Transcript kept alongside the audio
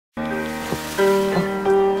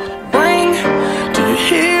Ring, do you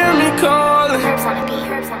hear me calling? Herbs on a beat,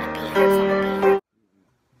 herbs on a beat, herbs on a beat.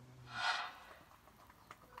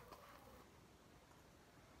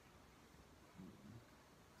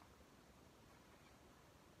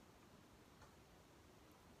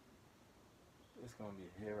 It's gonna be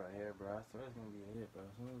a hit right here, bro. I swear it's gonna be a hit, bro.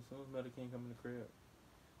 As soon as Meta King come in the crib,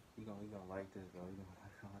 he gonna like this, bro. He gonna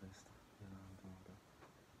like all this stuff. You know what I'm doing, bro?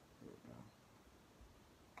 Yeah, bro.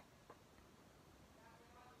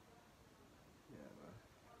 Yeah, bro.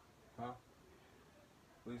 Huh?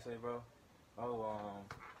 What you say, bro? Oh,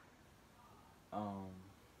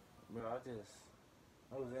 bro, I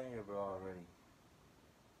was in here, bro, already.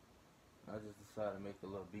 I just decided to make a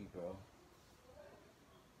little beat, bro.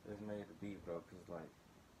 Just made the beat, bro, cause like,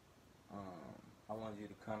 I wanted you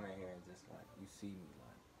to come in here and just like, you see me,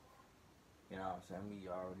 like, you know what I'm saying? Me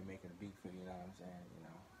already making a beat for you, you know what I'm saying?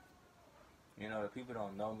 You know, the people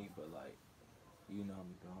don't know me, but like, you know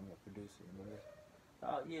me, bro. I'm a producer, you know this?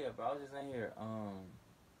 Oh yeah, bro. I was just in here,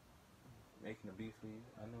 making a beat for you.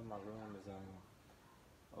 I know my room is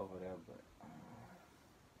over there, but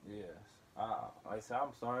yes. Like I said,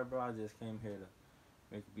 I'm sorry, bro. I just came here to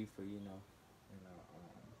make a beat for you, you know.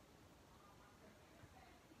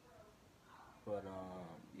 But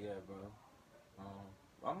yeah, bro.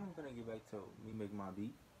 I'm gonna get back to me making my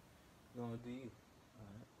beat. I'm gonna do you.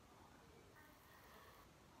 Alright.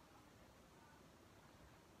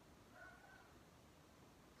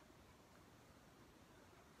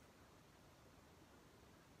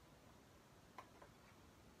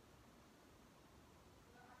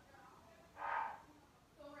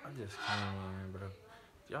 I just came in, bro.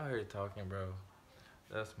 Y'all heard talking, bro.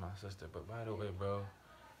 That's my sister. But by the way, bro,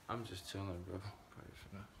 I'm just chilling, bro.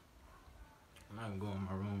 I'm not going in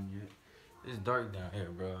my room yet. It's dark down here,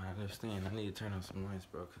 bro. I understand. I need to turn on some lights,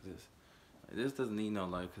 bro, cause this doesn't need no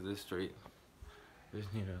light, cause it's straight.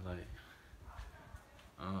 Just need a light.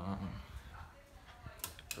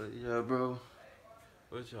 But yeah, bro.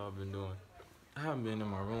 What y'all been doing? I haven't been in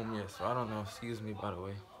my room yet, so I don't know. Excuse me, by the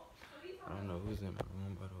way. I don't know who's in my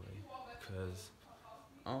room, by the way, cause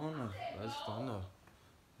I don't know. I just don't know.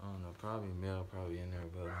 I don't know. Probably Mel, probably in there,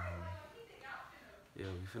 but yeah,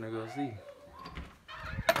 we finna go see.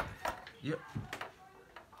 Yep.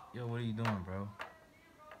 Yo, what are you doing, bro?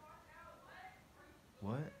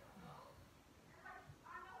 What?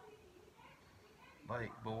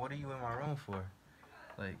 Like, but what are you in my room for?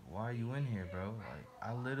 Like, why are you in here, bro? Like,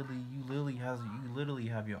 you literally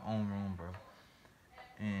have your own room, bro.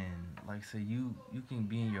 And like, say you can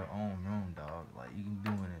be in your own room, dog. Like, you can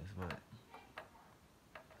do this, but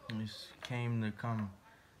you just came to come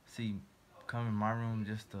in my room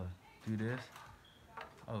just to do this.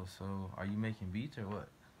 Oh, so are you making beats or what?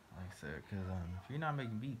 Like I said, cause if you're not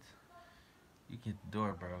making beats, you get the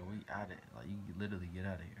door, bro. We at it. Like, you can literally get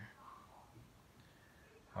out of here.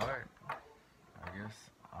 Alright. I guess,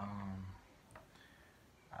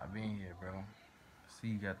 I've been here, bro. See,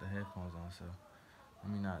 you got the headphones on, so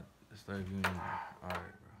let me not disturb you anymore.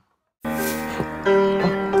 Alright,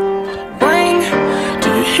 bro.